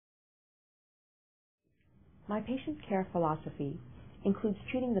My patient care philosophy includes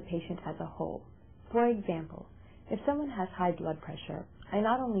treating the patient as a whole. For example, if someone has high blood pressure, I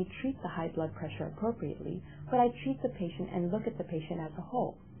not only treat the high blood pressure appropriately, but I treat the patient and look at the patient as a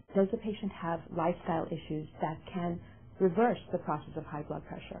whole. Does the patient have lifestyle issues that can reverse the process of high blood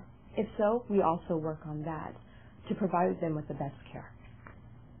pressure? If so, we also work on that to provide them with the best care.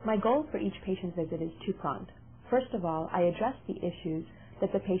 My goal for each patient visit is two-pronged. First of all, I address the issues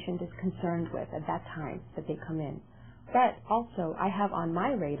that the patient is concerned with at that time that they come in. But also, I have on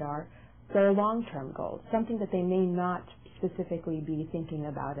my radar their long-term goals, something that they may not specifically be thinking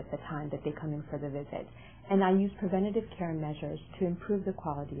about at the time that they come in for the visit. And I use preventative care measures to improve the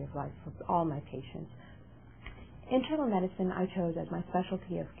quality of life for all my patients. Internal medicine I chose as my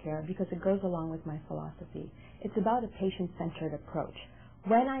specialty of care because it goes along with my philosophy. It's about a patient-centered approach.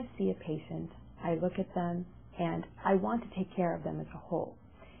 When I see a patient, I look at them and I want to take care of them as a whole.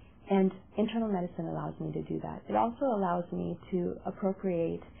 And internal medicine allows me to do that. It also allows me to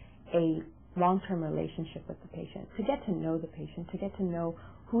appropriate a long-term relationship with the patient, to get to know the patient, to get to know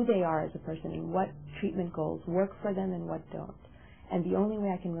who they are as a person and what treatment goals work for them and what don't. And the only way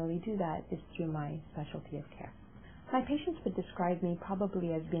I can really do that is through my specialty of care. My patients would describe me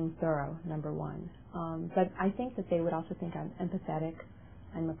probably as being thorough, number one. But I think that they would also think I'm empathetic,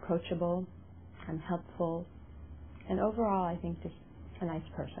 I'm approachable, I'm helpful, and overall I think just a nice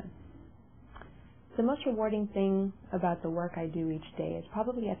person. The most rewarding thing about the work I do each day is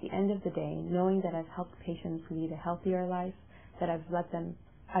probably at the end of the day knowing that I've helped patients lead a healthier life, that I've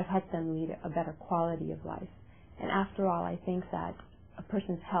helped them lead a better quality of life. And after all, I think that a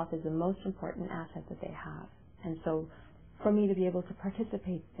person's health is the most important asset that they have. And so for me to be able to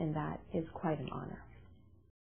participate in that is quite an honor.